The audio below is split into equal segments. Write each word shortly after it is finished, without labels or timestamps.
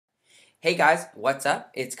Hey guys, what's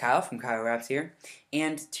up? It's Kyle from Kyroapps here,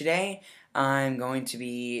 and today I'm going to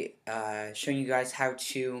be showing you guys how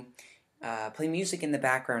to play music in the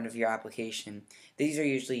background of your application. These are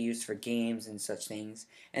usually used for games and such things,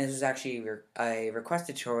 and this is actually a request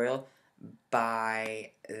tutorial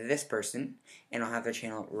by this person, and I'll have their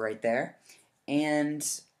channel right there. And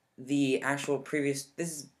the actual this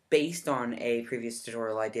is based on a previous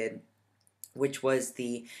tutorial I did, which was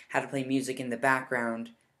the how to play music in the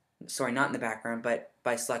background, sorry, not in the background, but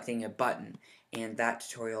by selecting a button, and that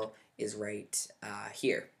tutorial is right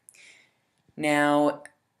here. Now,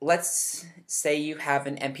 let's say you have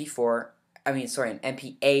an an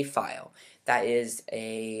MPA file. This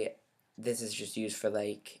is just used for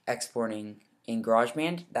like exporting in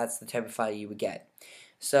GarageBand. That's the type of file you would get.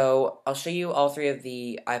 So I'll show you all three of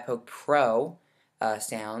the iPoke Pro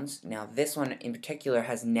sounds. Now this one in particular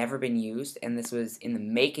has never been used, and this was in the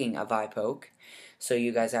making of iPoke, so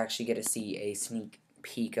you guys actually get to see a sneak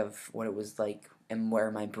peek of what it was like and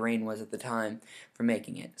where my brain was at the time for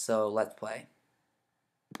making it. So let's play.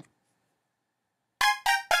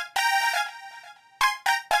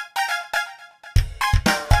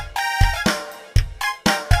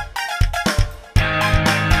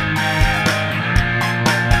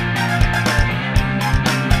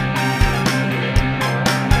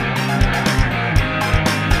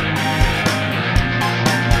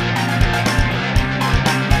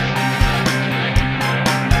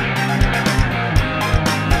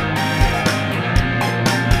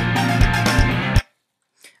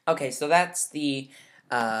 Okay, so that's the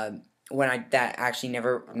that actually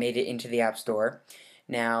never made it into the App Store.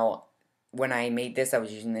 Now, when I made this, I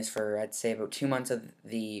was using this for, I'd say, about 2 months of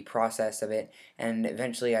the process of it, and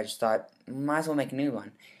eventually I just thought, might as well make a new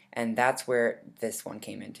one, and that's where this one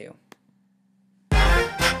came into.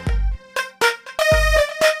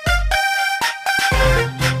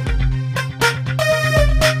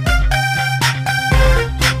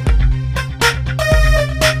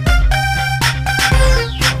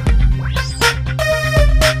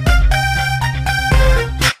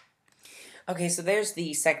 Okay, so there's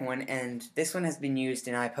the second one, and this one has been used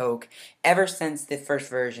in iPoke ever since the first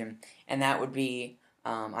version, and that would be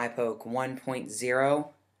iPoke 1.0,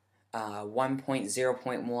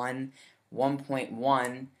 1.0.1,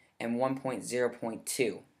 1.1, and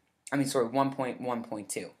 1.0.2. I mean, sorry,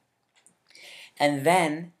 1.1.2. And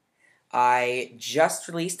then I just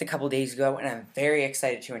released a couple days ago, and I'm very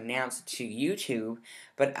excited to announce it to YouTube,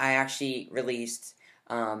 but I actually released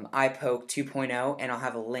iPoke 2.0, and I'll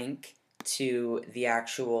have a link to the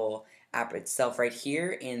actual app itself right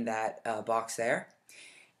here in that box there.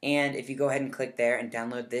 And if you go ahead and click there and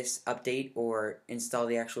download this update or install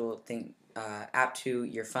the actual app to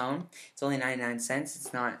your phone, it's only 99 cents.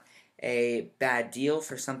 It's not a bad deal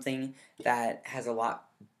for something that has a lot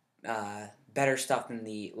better stuff than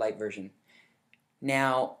the light version.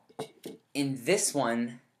 Now, in this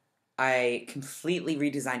one, I completely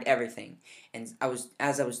redesigned everything, and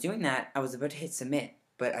as I was doing that, I was about to hit submit,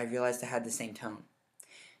 but I realized I had the same tone.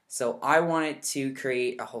 So I wanted to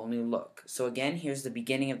create a whole new look. So again, here's the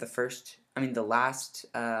beginning of the last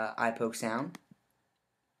iPoke sound.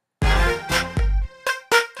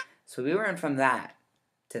 So we went from that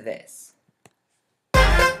to this.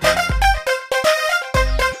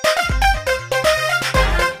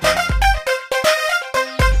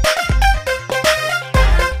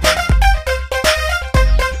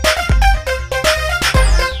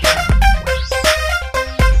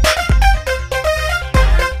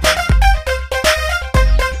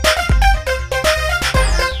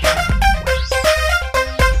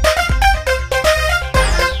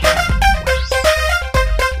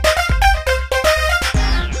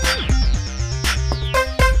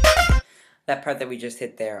 That part that we just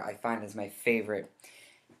hit there, I find is my favorite.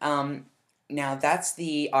 Now that's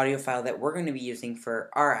the audio file that we're going to be using for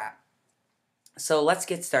our app. So let's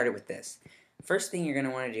get started with this. First thing you're going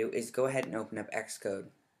to want to do is go ahead and open up Xcode.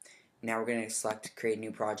 Now we're going to select Create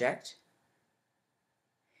New Project,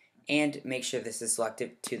 and make sure this is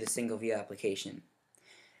selected to the single view application.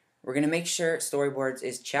 We're going to make sure Storyboards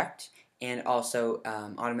is checked, and also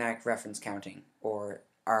Automatic Reference Counting, or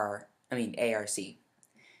ARC.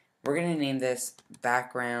 We're going to name this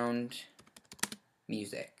Background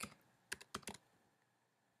Music.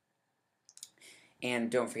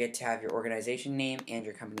 And don't forget to have your organization name and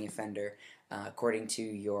your company offender according to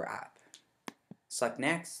your app. Select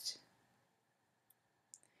Next.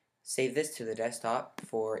 Save this to the desktop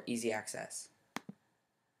for easy access.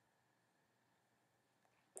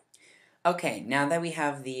 Okay, now that we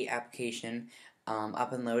have the application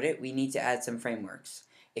up and loaded, we need to add some frameworks.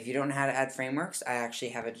 If you don't know how to add frameworks, I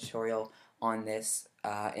actually have a tutorial on this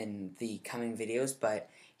in the coming videos, but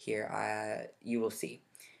here you will see.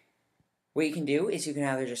 What you can do is you can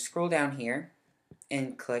either just scroll down here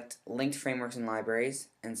and click Linked Frameworks and Libraries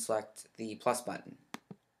and select the plus button.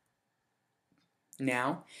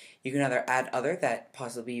 Now, you can either add other that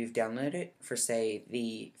possibly you've downloaded for, say,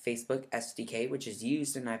 the Facebook SDK, which is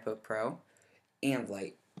used in iPoke Pro, and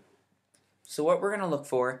Lite. So what we're going to look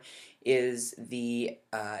for is the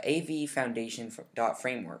AV Foundation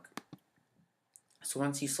 .framework. So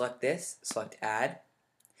once you select this, select Add,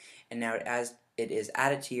 and now it is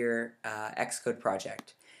added to your Xcode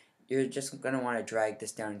project. You're just going to want to drag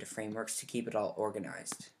this down into frameworks to keep it all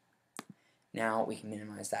organized. Now we can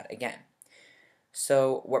minimize that again.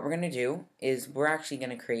 So what we're going to do is we're actually going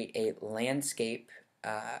to create a landscape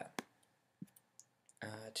app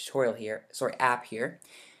here,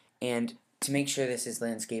 and to make sure this is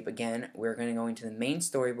landscape again, we're going to go into the main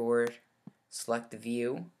storyboard, select the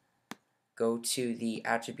view, go to the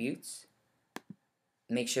attributes,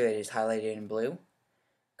 make sure that it is highlighted in blue,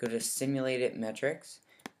 go to simulated metrics,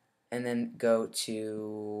 and then go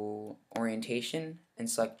to orientation and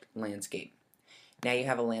select landscape. Now you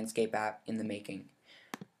have a landscape app in the making.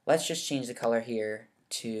 Let's just change the color here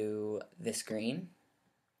to this green,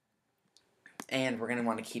 and we're going to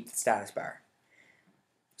want to keep the status bar.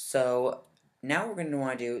 So now what we're going to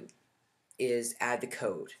want to do is add the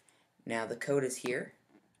code. Now the code is here.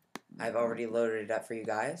 I've already loaded it up for you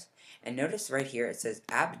guys, and notice right here it says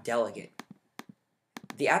App Delegate.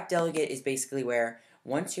 The App Delegate is basically where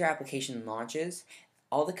once your application launches,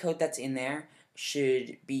 all the code that's in there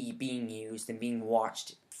should be being used and being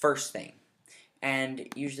watched first thing. And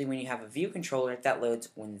usually when you have a view controller, that loads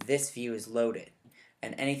when this view is loaded.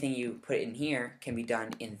 And anything you put in here can be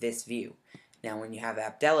done in this view. Now when you have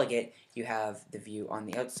App Delegate, you have the view on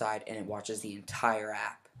the outside and it watches the entire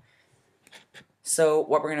app. So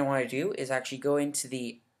what we're going to want to do is actually go into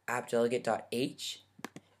the appdelegate.h,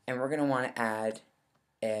 and we're going to want to add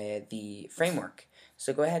the framework.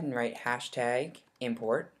 So go ahead and write hashtag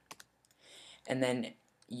import, and then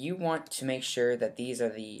you want to make sure that these are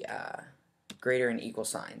the greater and equal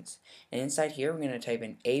signs. And inside here we're going to type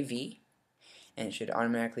in AV, and it should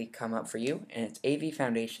automatically come up for you, and it's AV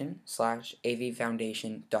Foundation / AV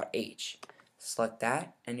Foundation.h. Select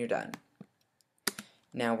that and you're done.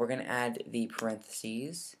 Now we're going to add the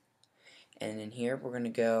parentheses, and in here we're going to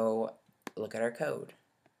go look at our code.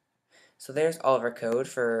 So there's all of our code.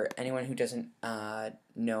 For anyone who doesn't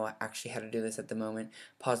know actually how to do this at the moment,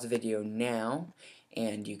 pause the video now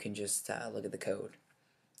and you can just look at the code.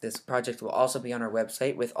 This project will also be on our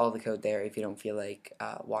website with all the code there if you don't feel like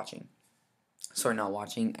watching. Sorry, not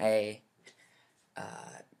watching,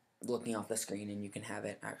 looking off the screen, and you can have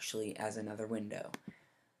it actually as another window.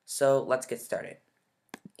 So let's get started.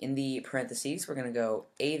 In the parentheses, we're going to go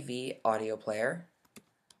AV audio player,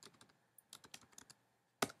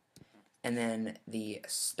 and then the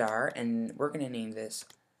star, and we're going to name this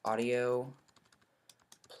audio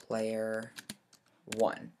player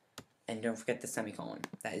 1. And don't forget the semicolon.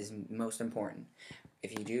 That is most important.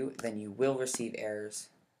 If you do, then you will receive errors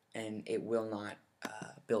and it will not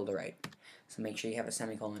build right. So make sure you have a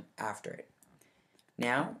semicolon after it.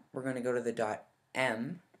 Now we're going to go to the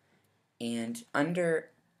 .m, and under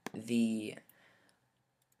the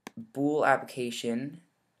bool application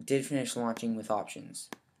did finish launching with options.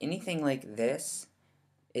 Anything like this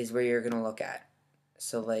is where you're going to look at.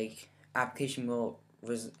 So like application will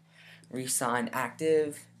resign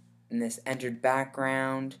active, and this entered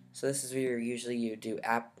background. So this is where usually you do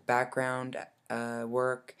app background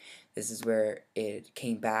work. This is where it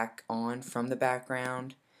came back on from the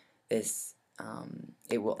background. This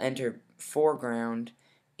it will enter foreground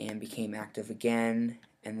and became active again,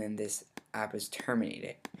 and then this app is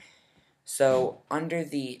terminated. So under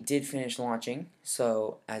the did finish launching,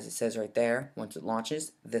 so as it says right there, once it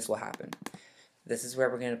launches, this will happen. This is where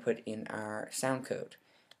we're going to put in our sound code.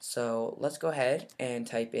 So let's go ahead and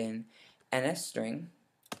type in nsstring.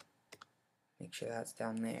 Make sure that's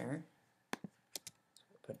down there.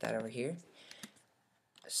 Put that over here.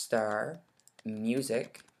 Star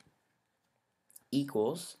music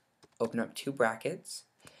equals, open up 2 brackets,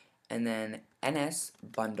 and then ns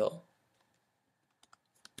bundle,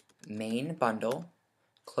 main bundle,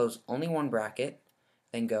 close only 1 bracket,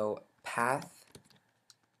 then go path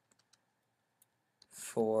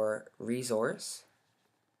for resource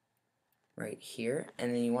right here,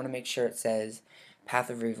 and then you want to make sure it says path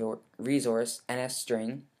of resource ns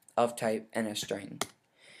string of type ns string.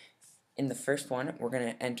 In the first one, we're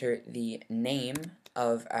going to enter the name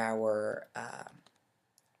of our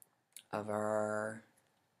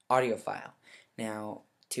audio file. Now,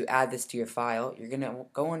 to add this to your file, you're going to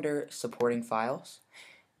go under supporting files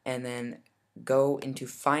and then go into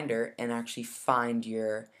Finder and actually find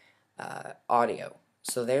your audio.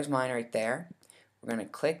 So there's mine right there. We're going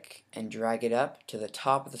to click and drag it up to the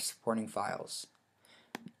top of the supporting files.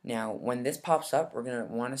 Now when this pops up, we're going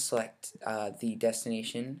to want to select the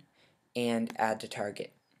destination and add to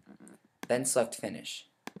target. Then select finish.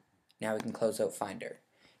 Now we can close out Finder.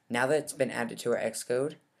 Now that it's been added to our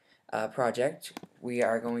Xcode project, we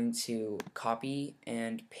are going to copy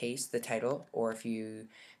and paste the title, or if you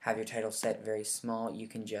have your title set very small, you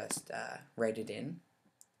can just write it in.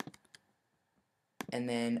 And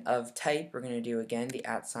then of type, we're going to do again the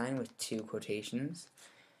 @ with 2 quotations,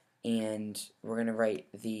 and we're going to write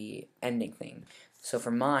the ending thing. So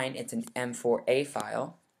for mine, it's an M4A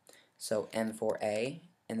file, so M4A,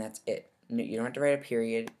 and that's it. You don't have to write a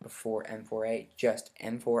period before M4A, just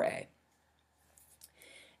M4A.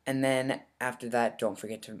 And then after that, don't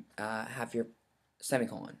forget to have your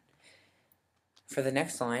semicolon. For the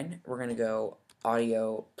next line, we're going to go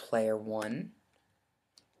audio player 1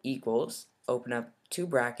 equals, open up 2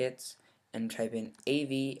 brackets, and type in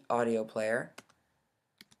AV audio player,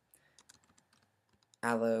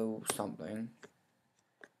 allo something,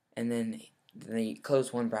 and then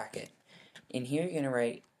close 1 bracket. In here, you're going to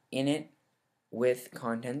write init with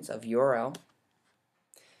contents of URL,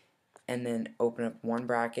 and then open up 1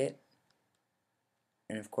 bracket,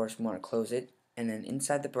 and of course we want to close it, and then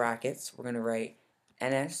inside the brackets we're going to write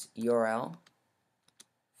ns URL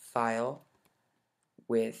file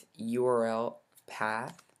with URL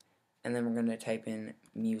path, and then we're going to type in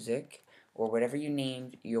music, or whatever you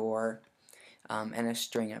named your ns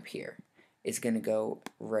string up here. It's going to go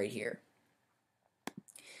right here.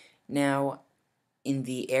 Now in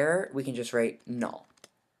the error, we can just write null.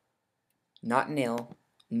 Not nil,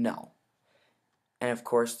 null. And of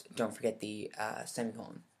course, don't forget the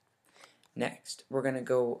semicolon. Next, we're going to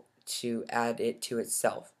go to add it to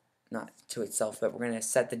itself. Not to itself, but we're going to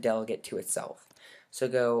set the delegate to itself. So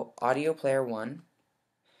go audio player 1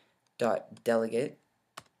 dot delegate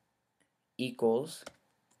equals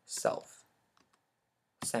self,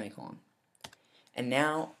 semicolon. And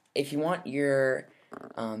now, if you want your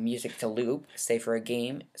music to loop, say for a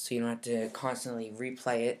game, so you don't have to constantly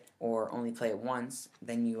replay it or only play it once,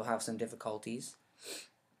 then you'll have some difficulties.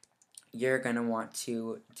 You're going to want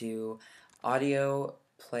to do audio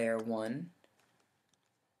player 1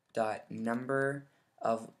 dot number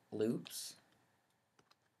of loops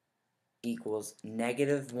equals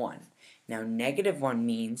 -1. Now -1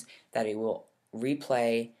 means that it will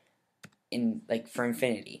replay in for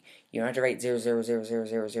infinity. You don't have to write 0, 0, 0, 0,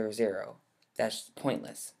 0, 0, 0. That's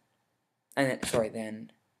pointless. And then, sorry,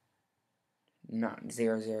 then not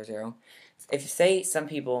 0, 0, 0. If you say some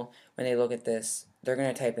people, when they look at this, they're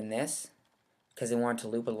going to type in this because they want to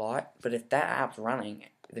loop a lot, but if that app's running,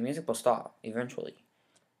 the music will stop eventually.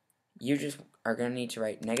 You just are going to need to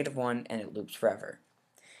write -1 and it loops forever.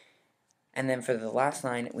 And then for the last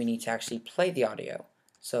line, we need to actually play the audio.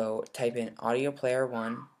 So type in audio player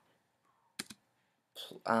 1.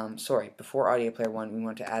 Before audio player 1, we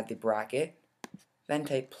want to add the bracket, then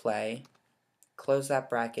type play, close that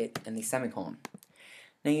bracket, and the semicolon.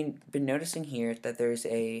 Now you've been noticing here that there's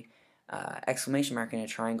a exclamation mark and a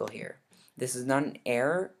triangle here. This is not an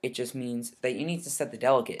error, it just means that you need to set the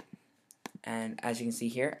delegate. And as you can see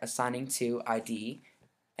here, assigning to ID,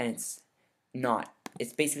 and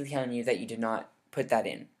it's basically telling you that you did not put that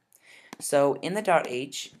in. So in the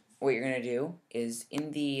 .h, what you're going to do is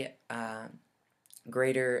in the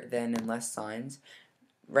greater than and less signs,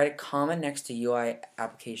 write a comma next to UI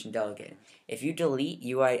application delegate. If you delete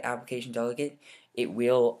UI application delegate, it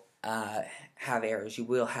will have errors. You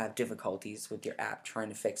will have difficulties with your app trying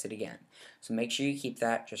to fix it again. So make sure you keep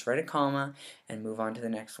that. Just write a comma and move on to the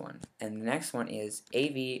next one. And the next one is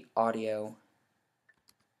AV audio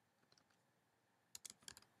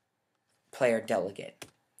player delegate.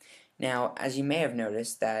 Now, as you may have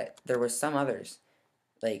noticed, that there were some others,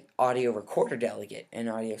 like audio recorder delegate and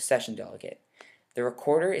audio session delegate. The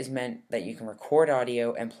recorder is meant that you can record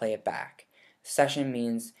audio and play it back. Session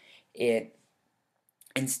means it,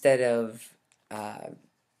 instead of,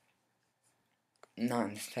 not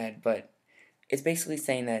instead, but it's basically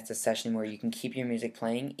saying that it's a session where you can keep your music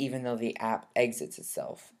playing even though the app exits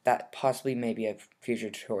itself. That possibly may be a future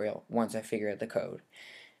tutorial once I figure out the code.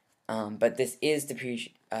 But this is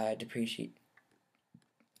I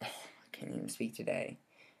can't even speak today.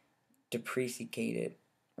 Depreciated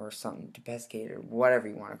or something, deprecated, whatever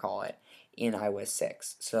you want to call it, in iOS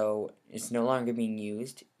 6. So it's no longer being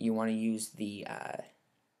used. You want to use the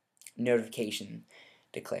notification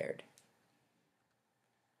declared.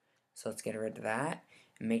 So let's get rid of that.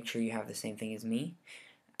 make sure you have the same thing as me.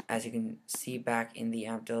 As you can see back in the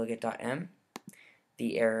app.delegate.m,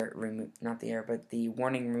 the error not the error, but the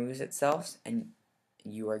warning removes itself, and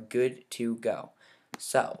you are good to go.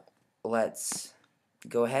 So let's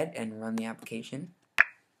go ahead and run the application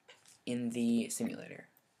in the simulator.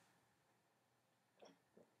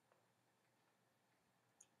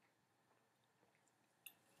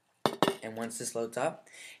 And once this loads up,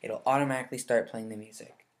 it'll automatically start playing the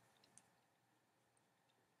music.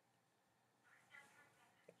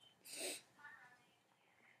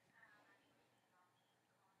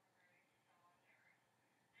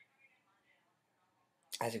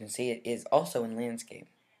 As you can see, it is also in landscape.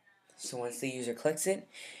 So once the user clicks it,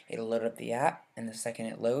 it'll load up the app, and the second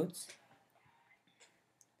it loads,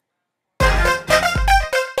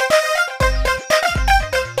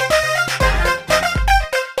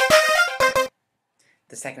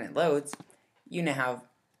 you now have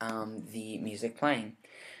the music playing.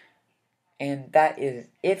 And that is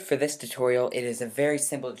it for this tutorial. It is a very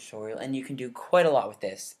simple tutorial, and you can do quite a lot with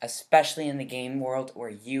this, especially in the game world where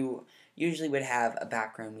you usually would have a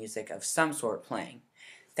background music of some sort playing.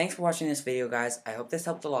 Thanks for watching this video, guys. I hope this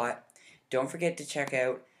helped a lot. Don't forget to check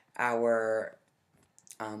out our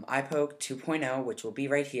iPoke 2.0, which will be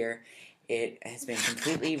right here. It has been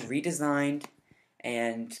completely redesigned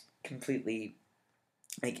and completely,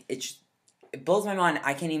 like, it blows my mind.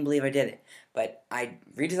 I can't even believe I did it. But I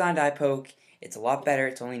redesigned iPoke. It's a lot better.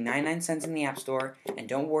 It's only 99 cents in the App Store. And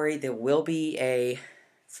don't worry, there will be a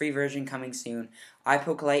free version coming soon.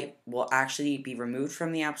 iPoke Lite will actually be removed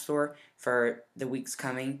from the App Store for the weeks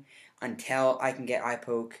coming until I can get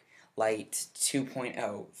iPoke Lite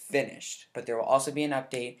 2.0 finished. But there will also be an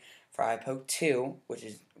update for iPoke 2, which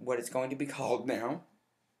is what it's going to be called now,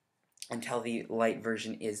 until the Lite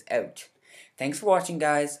version is out. Thanks for watching,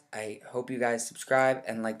 guys. I hope you guys subscribe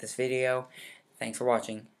and like this video. Thanks for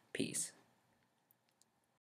watching. Peace.